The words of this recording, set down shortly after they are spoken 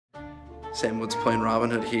Sam Wood's playing Robin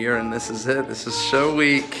Hood here, and this is it. This is show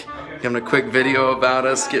week. Giving a quick video about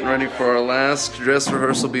us getting ready for our last dress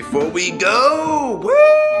rehearsal before we go. Woo!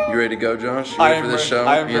 You ready to go, Josh? You ready for this show?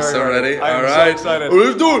 I am you so ready? I am so excited.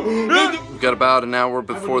 Let's do it. We've got about an hour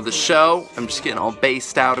before the show. I'm just getting all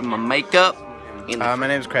based out in my makeup. My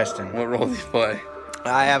name's Creston. What role do you play?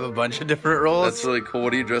 I have a bunch of different roles. That's really cool.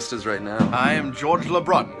 What are you dressed as right now? I am George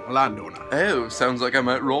LeBron, landowner. Oh, sounds like I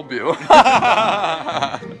might roll you.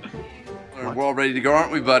 We're all ready to go,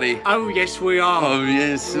 aren't we, buddy? Oh, yes, we are. Oh,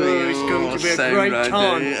 yes, we are. It's going to be a great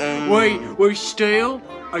time. We're still,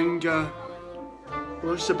 and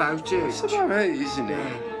what's about it? It's about right, isn't it?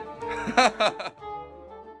 Yeah.